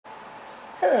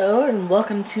Hello and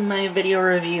welcome to my video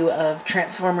review of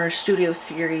Transformers Studio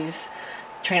Series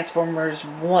Transformers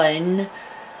 1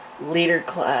 Leader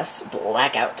Class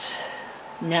Blackout.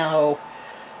 Now,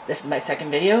 this is my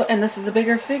second video and this is a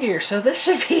bigger figure, so this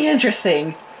should be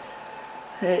interesting.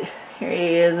 Here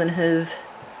he is in his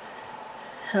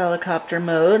helicopter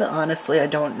mode. Honestly, I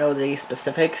don't know the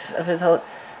specifics of his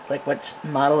like what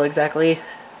model exactly,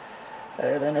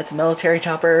 other than it's a military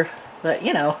chopper, but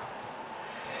you know.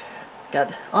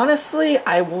 God, honestly,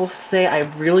 I will say I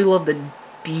really love the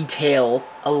detail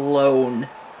alone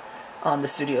on the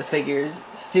Studio Series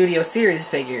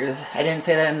figures. I didn't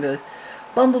say that in the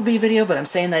Bumblebee video, but I'm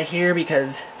saying that here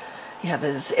because you have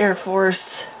his Air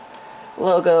Force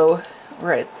logo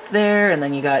right there, and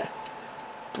then you got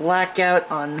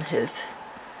Blackout on his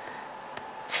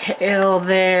tail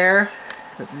there.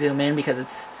 Let's zoom in because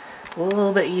it's a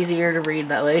little bit easier to read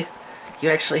that way. You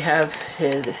actually have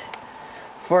his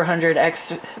 4500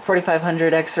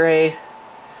 X-ray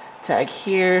tag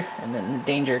here, and then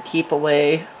danger keep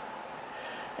away.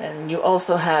 And you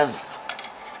also have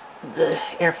the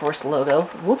Air Force logo.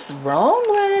 Whoops, wrong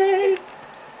way!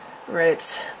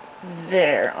 Right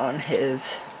there on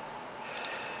his...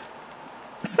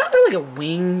 It's not really a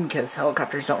wing because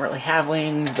helicopters don't really have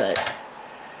wings, but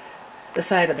the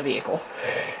side of the vehicle.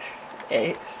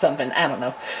 Something, I don't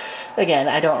know. Again,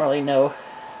 I don't really know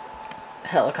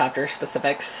helicopter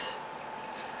specifics,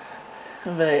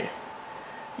 but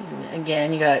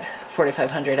again, you got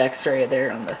 4500 X-ray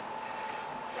there on the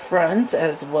front,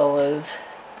 as well as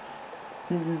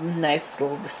nice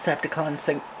little Decepticon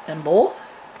symbol.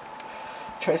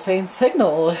 Try saying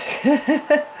signal.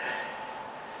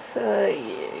 So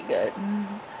you got,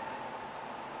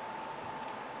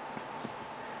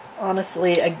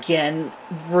 honestly, again,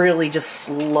 really just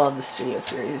love the Studio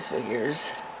Series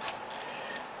figures.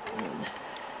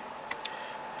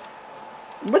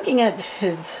 Looking at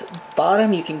his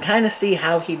bottom, you can kind of see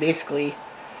how he basically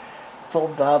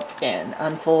folds up and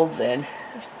unfolds, and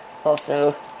also,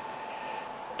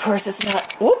 of course, it's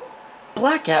not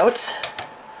Blackout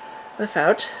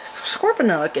without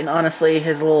Scorponok, and honestly,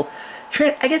 his little,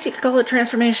 I guess you could call it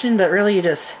transformation, but really you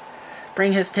just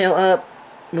bring his tail up,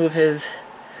 move his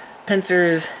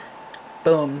pincers,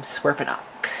 boom, Scorponok.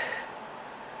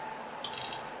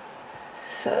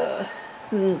 So,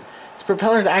 his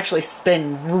propellers actually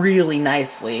spin really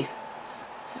nicely.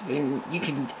 I mean, you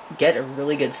can get a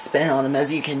really good spin on them,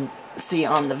 as you can see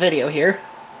on the video here.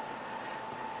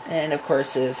 And of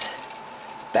course his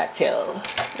back tail,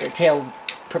 or tail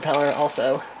propeller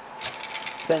also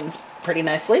spins pretty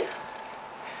nicely.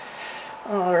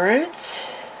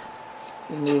 Alright.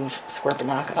 We move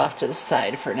Scorponok off to the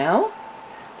side for now.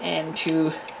 And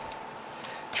to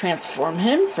transform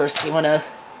him, first you want to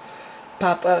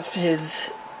pop off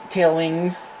his tail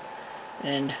wing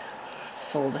and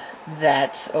fold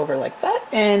that over like that,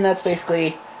 and that's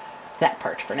basically that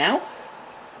part for now.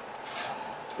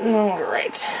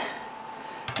 Alright,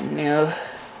 now,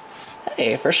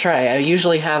 hey, first try. I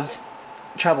usually have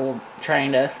trouble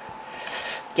trying to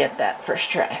get that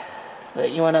first try,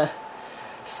 but you want to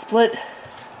split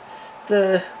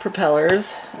the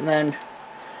propellers and then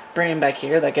bring him back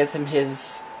here. That gives him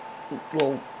his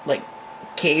little, like,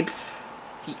 cape,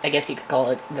 I guess you could call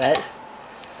it that.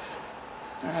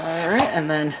 Alright, and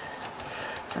then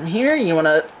from here you want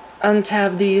to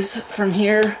untab these from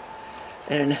here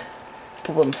and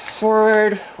pull them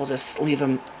forward. We'll just leave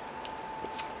them,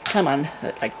 come on,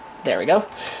 like, there we go.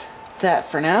 That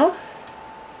for now.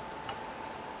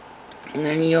 And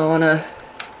then you'll want to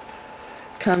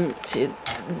come to,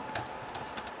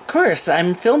 of course,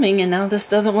 I'm filming and now this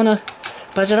doesn't want to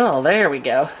budge at all. There we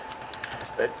go.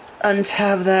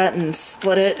 Untab that and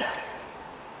split it.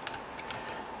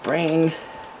 Bring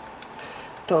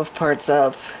both parts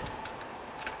up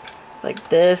like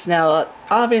this. Now,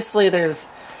 obviously, there's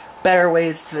better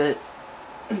ways to,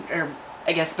 or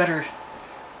I guess better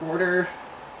order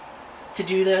to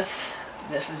do this.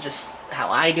 This is just how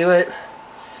I do it.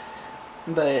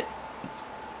 But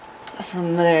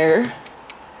from there,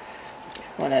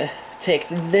 I want to take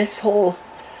this whole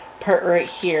part right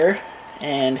here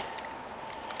and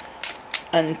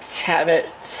untab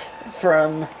it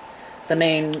from the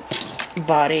main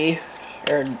body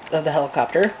of the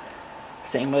helicopter.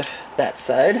 Same with that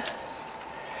side.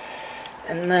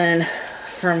 And then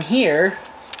from here,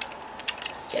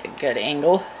 get a good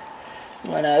angle.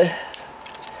 I'm gonna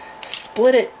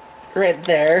split it right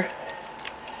there,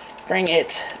 bring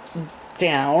it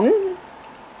down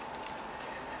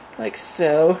like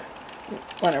so.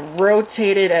 Want to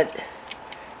rotate it at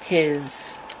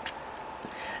his,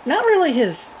 not really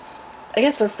his, I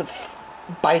guess that's the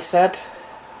bicep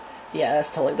Yeah, that's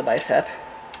totally the bicep.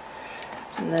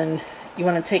 And then you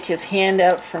want to take his hand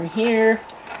out from here.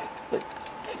 But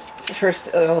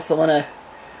first, I also want to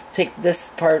take this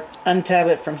part, untab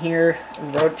it from here,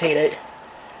 and rotate it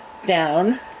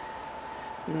down.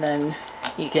 And then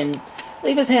you can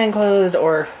leave his hand closed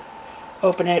or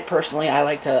open it. Personally, I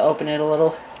like to open it a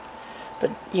little.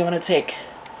 But you want to take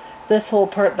this whole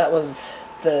part that was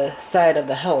the side of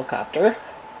the helicopter,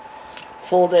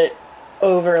 fold it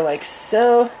over like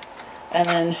so, and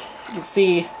then you can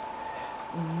see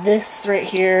this right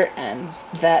here and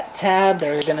that tab,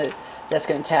 that's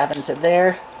gonna tab into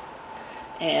there,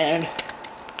 and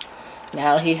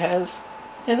now he has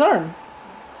his arm.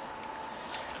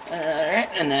 Alright,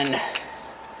 and then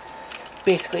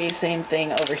basically same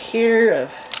thing over here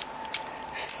of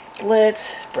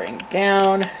split, bring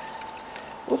down,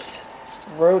 whoops,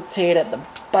 rotate at the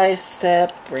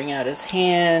bicep, bring out his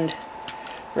hand,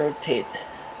 rotate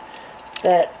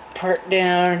that part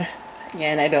down.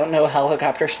 Again, I don't know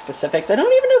helicopter specifics. I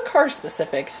don't even know car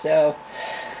specifics, so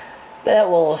that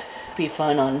will be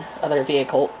fun on other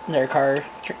vehicle, their car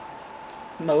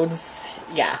modes.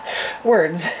 Yeah,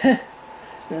 words.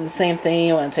 And the same thing,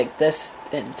 you want to take this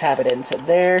and tap it into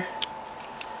there.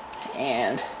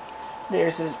 And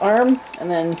there's his arm. And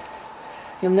then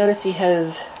you'll notice he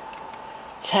has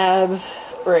tabs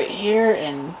right here,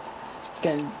 and it's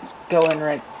going to go in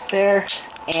right there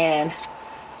and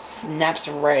snaps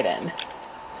right in.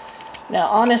 Now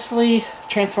honestly,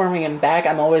 transforming him back,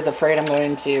 I'm always afraid I'm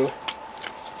going to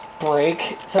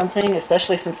break something,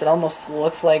 especially since it almost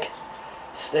looks like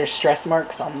there's stress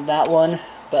marks on that one,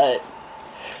 but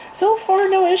so far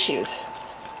no issues.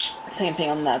 Same thing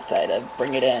on that side, of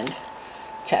bring it in,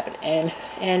 tap it in,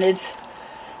 and it's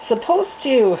supposed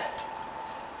to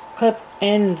clip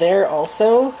in there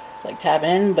also, like tab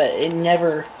in, but it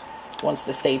never wants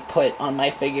to stay put on my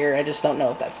figure. I just don't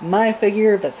know if that's my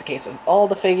figure, if that's the case with all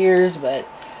the figures, but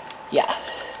yeah.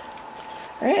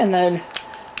 Alright, and then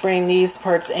bring these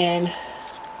parts in,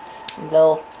 and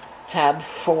they'll tab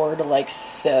forward like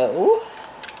so.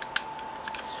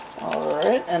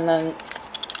 Alright, and then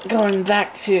going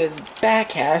back to his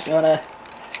back half, you want to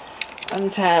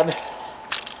untab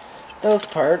those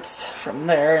parts from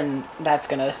there, and that's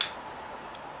going to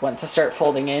want to start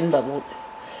folding in, but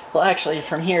well, actually,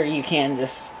 from here you can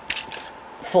just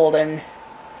fold in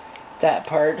that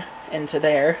part into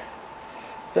there.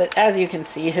 But as you can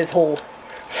see, his whole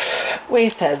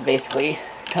waist has basically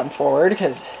come forward,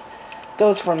 because it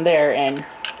goes from there and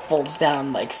folds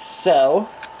down like so.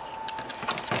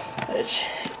 Which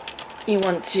you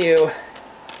want to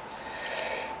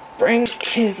bring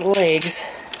his legs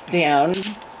down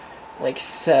like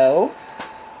so,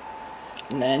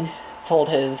 and then fold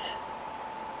his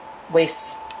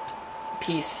waist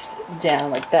piece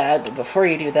down like that. But before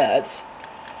you do that,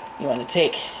 you want to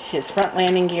take his front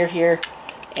landing gear here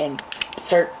and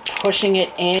start pushing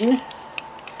it in,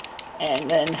 and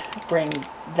then bring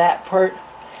that part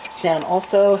down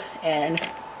also, and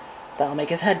that'll make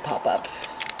his head pop up.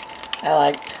 I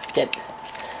like to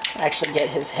actually get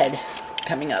his head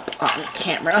coming up on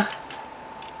camera.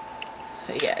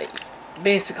 But yeah,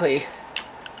 basically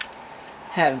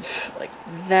have like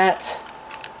that,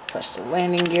 push the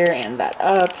landing gear and that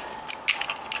up,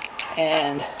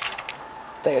 and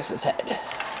there's his head.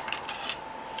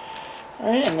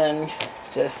 Alright, and then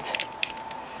just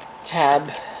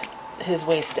tab his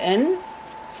waist in.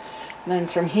 And then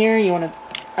from here you want to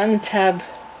untab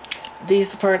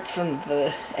these parts from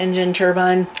the engine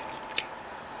turbine,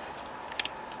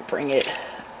 bring it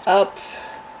up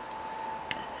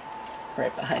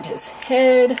right behind his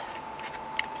head,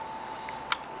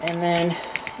 and then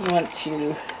you want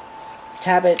to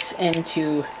tab it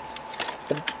into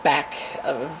the back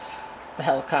of the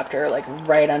helicopter, like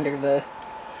right under the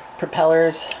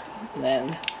propellers, and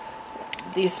then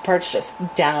these parts just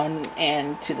down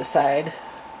and to the side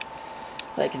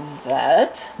like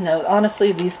that. Now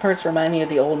honestly, these parts remind me of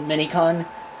the old Minicon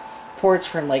ports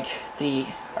from like the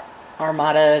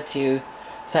Armada to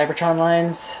Cybertron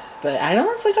lines, but I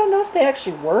honestly don't know if they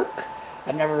actually work.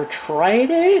 I've never tried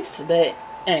it, but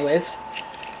anyways.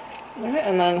 Alright,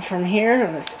 and then from here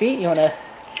on his feet, you want to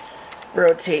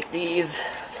rotate these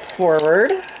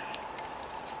forward,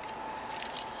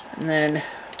 and then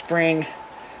bring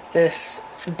this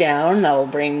down. That will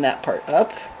bring that part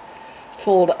up.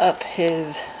 Fold up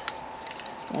his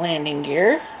landing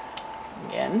gear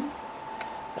again,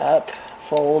 up,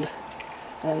 fold,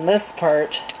 and this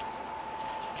part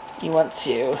you want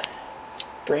to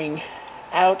bring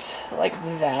out like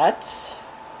that,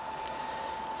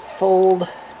 fold,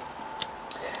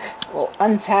 we'll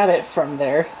untab it from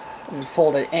there and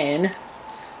fold it in,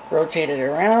 rotate it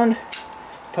around,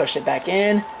 push it back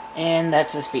in, and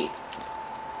that's his feet.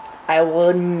 I will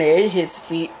admit his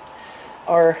feet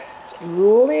are a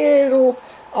little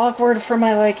awkward for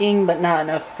my liking, but not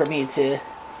enough for me to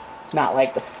not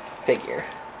like the figure.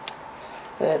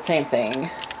 But same thing.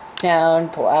 Down,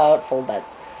 pull out, fold that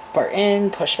part in,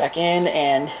 push back in,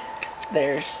 and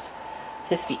there's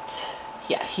his feet.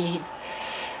 Yeah, he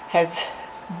has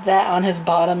that on his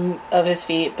bottom of his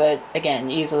feet, but again,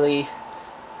 easily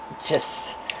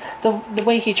just the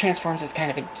way he transforms is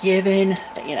kind of a given,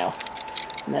 but, you know.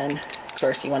 And then, of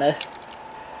course, you want to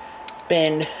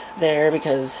bend there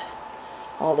because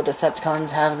all the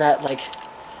Decepticons have that, like,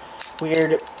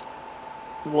 weird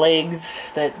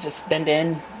legs that just bend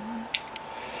in.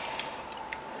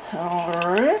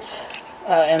 Alright.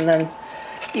 And then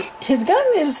his gun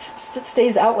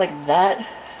stays out like that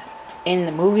in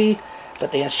the movie,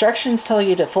 but the instructions tell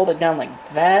you to fold it down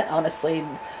like that. Honestly,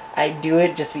 I do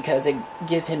it just because it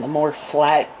gives him a more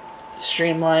flat,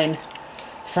 streamlined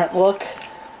front look.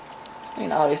 I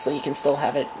mean, obviously you can still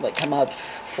have it like come up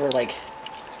for like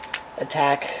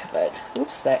attack, but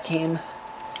oops, that came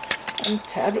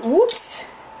untabbed. Whoops.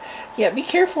 Yeah, be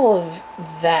careful of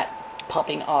that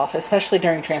popping off, especially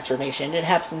during transformation. It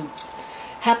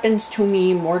happens to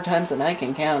me more times than I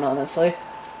can count, honestly.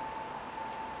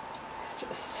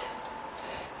 Just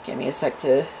give me a sec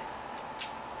to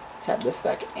tab this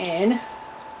back in.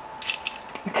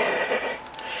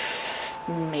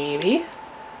 Maybe.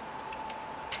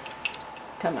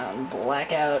 Come on,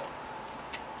 Blackout.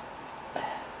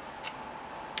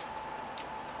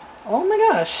 Oh my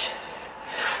gosh.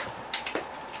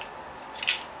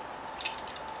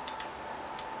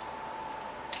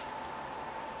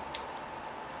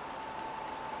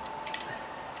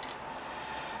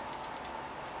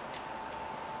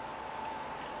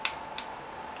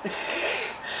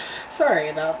 Sorry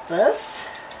about this.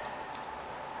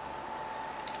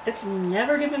 It's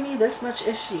never given me this much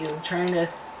issue trying to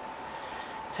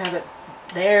tab it.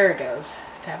 There it goes.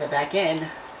 Tab it back in.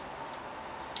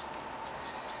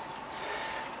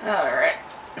 Alright.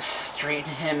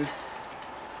 Straighten him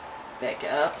back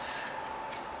up.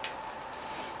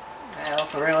 I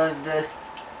also realized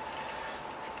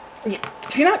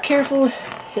if you're not careful,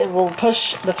 it will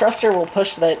push, the thruster will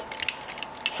push that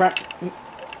front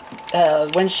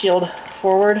windshield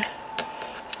forward.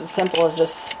 It's as simple as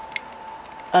just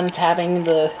untabbing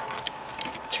the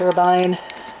turbine,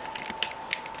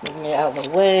 moving it out of the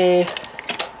way,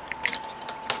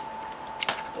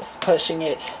 just pushing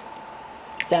it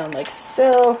down like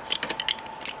so,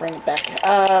 bring it back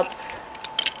up,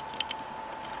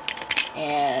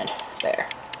 and there.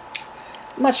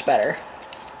 Much better.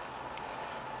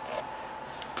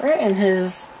 Alright, and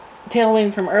his tail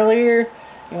wing from earlier,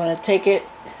 you want to take it,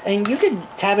 and you could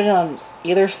tab it on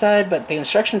either side, but the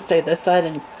instructions say this side,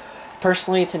 and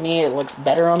personally, to me, it looks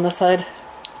better on this side.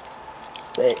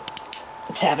 But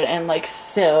tab it in like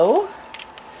so,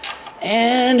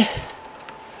 and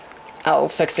I'll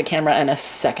fix the camera in a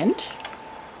second.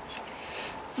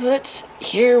 But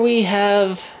here we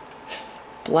have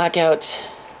Blackout.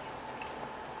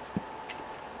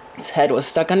 His head was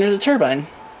stuck under the turbine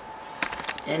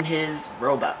in his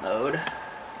robot mode.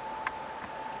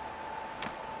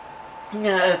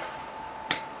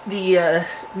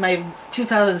 My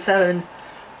 2007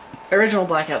 original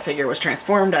Blackout figure was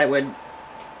transformed, I would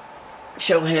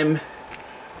show him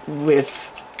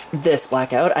with this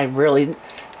Blackout. I really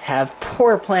have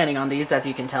poor planning on these, as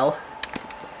you can tell.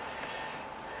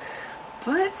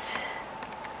 But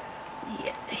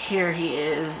yeah, here he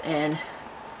is in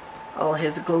all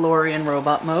his glory in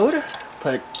robot mode.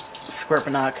 Put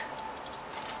Scorponok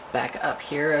back up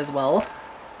here as well.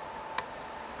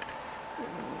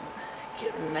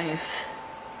 Get a nice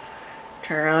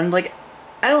turn around. Like,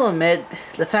 I'll admit,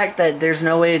 the fact that there's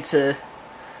no way to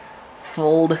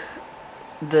fold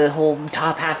the whole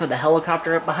top half of the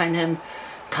helicopter up behind him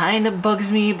kind of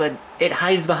bugs me, but it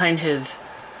hides behind his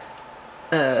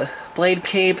blade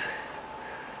cape,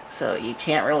 so you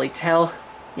can't really tell.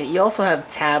 You also have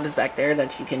tabs back there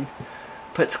that you can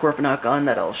put Scorponok on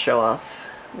that I'll show off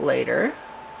later.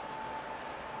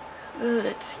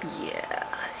 But yeah,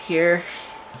 here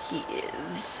he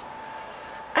is.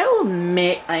 I will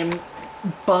admit I'm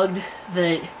bugged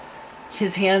that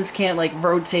his hands can't like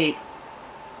rotate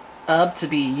up to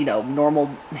be, you know, normal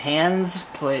hands,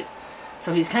 but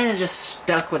so he's kind of just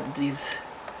stuck with these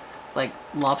like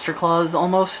lobster claws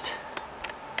almost.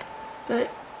 But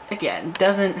again,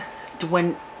 doesn't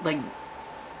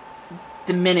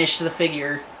diminish the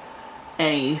figure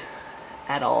any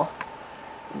at all.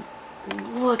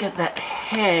 Look at that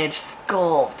head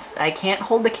sculpt. I can't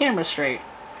hold the camera straight.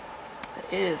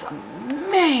 is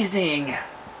amazing.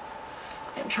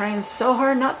 I'm trying so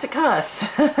hard not to cuss.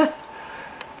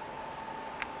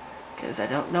 Because I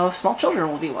don't know if small children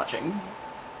will be watching.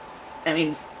 I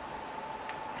mean,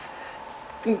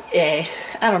 I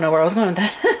don't know where I was going with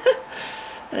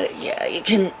that. Yeah, you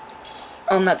can,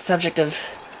 on that subject of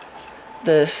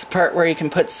this part where you can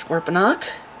put Scorponok.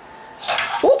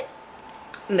 Oh,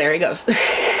 there he goes.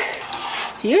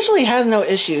 He usually has no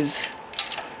issues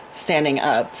standing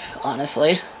up,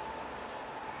 honestly.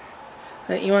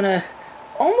 But you want to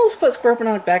almost put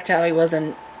Scorponok back to how he was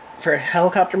in for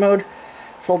helicopter mode.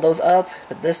 Fold those up,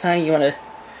 but this time you want to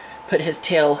put his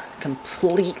tail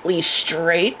completely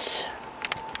straight.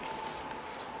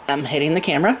 I'm hitting the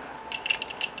camera.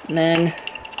 And then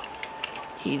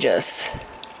he just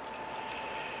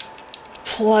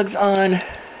plugs on,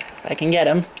 if I can get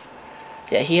him.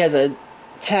 Yeah, he has a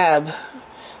tab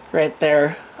right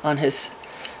there on his,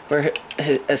 where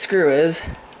a screw is.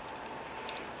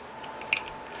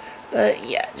 But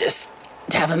yeah, just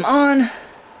tab him on.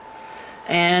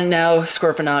 And now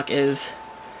Scorponok is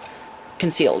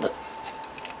concealed.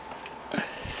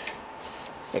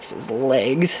 Fix his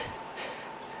legs.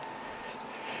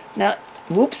 Now,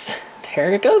 whoops,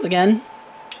 there it goes again.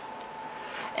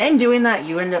 And doing that,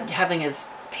 you end up having his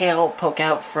tail poke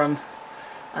out from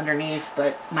underneath,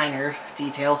 but minor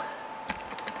detail.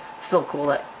 Still cool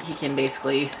that he can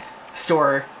basically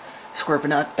store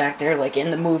Scorponok back there, like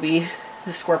in the movie.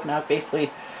 The Scorponok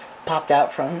basically popped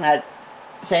out from that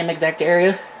same exact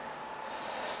area.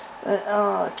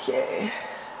 Okay.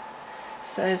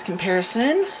 Size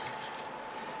comparison.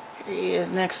 Here he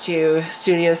is next to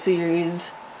Studio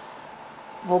Series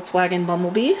Volkswagen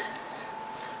Bumblebee.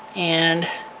 And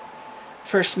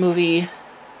first movie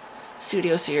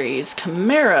Studio Series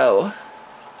Camaro.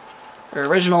 Or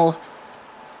original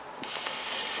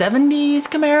 70s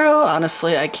Camaro?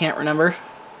 Honestly, I can't remember.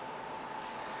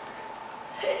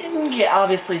 And yeah,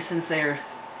 obviously since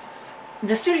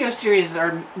the Studio Series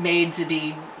are made to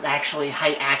be actually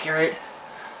height accurate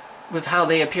with how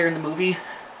they appear in the movie.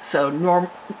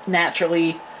 So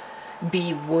naturally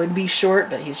B would be short,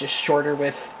 but he's just shorter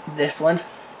with this one.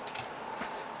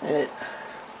 It's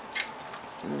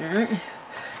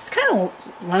kind of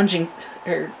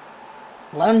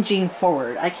lunging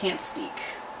forward. I can't speak.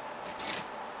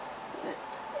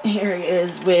 Here he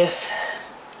is with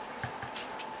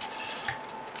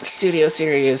Studio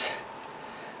Series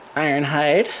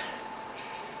Ironhide.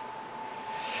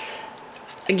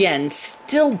 Again,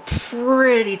 still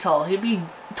pretty tall. He'd be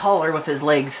taller with his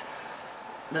legs.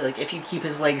 Like, if you keep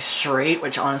his legs straight,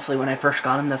 which honestly, when I first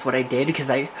got him, that's what I did, because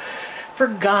I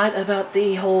forgot about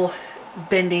the whole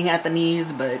bending at the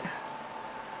knees, but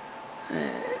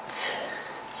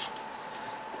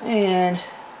and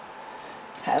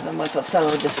have him with a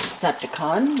fellow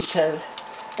Decepticon, because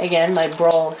again, my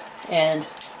Brawl and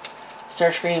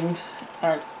Starscream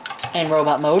aren't in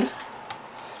robot mode.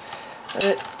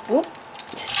 But whoop,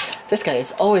 this guy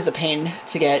is always a pain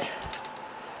to get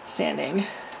standing.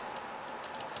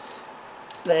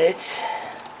 But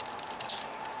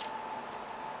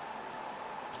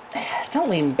don't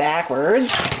lean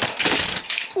backwards.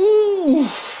 Ooh,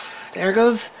 there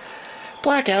goes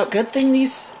Blackout. Good thing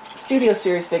these Studio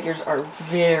Series figures are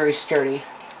very sturdy,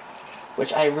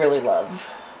 which I really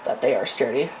love that they are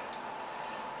sturdy.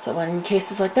 So when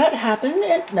cases like that happen,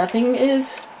 nothing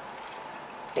is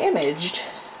damaged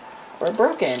or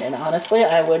broken. And honestly,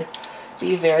 I would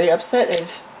be very upset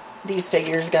if these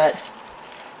figures got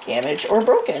damaged or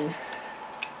broken.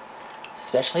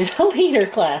 Especially the leader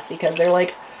class, because they're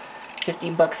like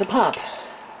 $50 a pop.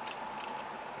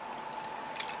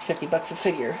 $50 a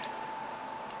figure.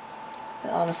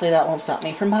 And honestly, that won't stop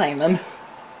me from buying them.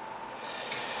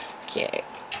 Okay.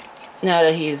 Now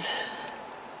that he's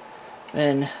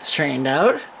been straightened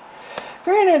out.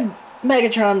 Granted,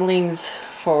 Megatron leans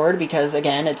forward because,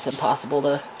 again, it's impossible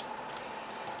to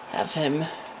have him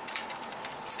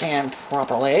stand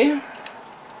properly.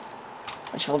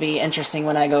 Which will be interesting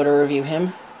when I go to review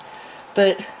him.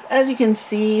 But, as you can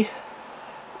see,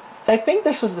 I think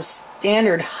this was the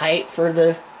standard height for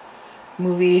the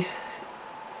movie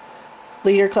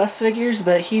leader class figures,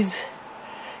 but he's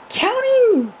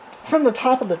counting from the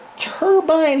top of the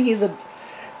turbine, he's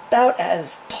about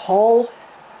as tall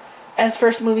as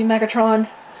first movie Megatron,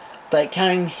 but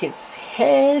counting his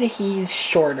head, he's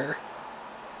shorter.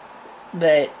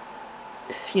 But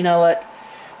you know what,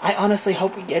 I honestly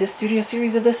hope we get a Studio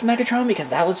Series of this Megatron, because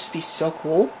that would just be so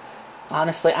cool.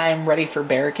 Honestly, I am ready for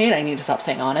Barricade. I need to stop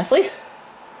saying honestly.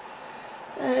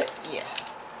 Yeah.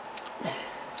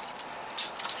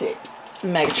 Take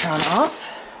Megatron off.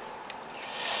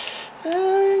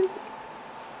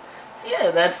 So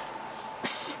yeah, that's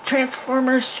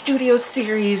Transformers Studio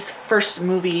Series first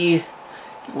movie,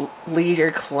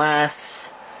 Leader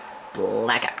Class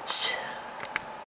Blackout.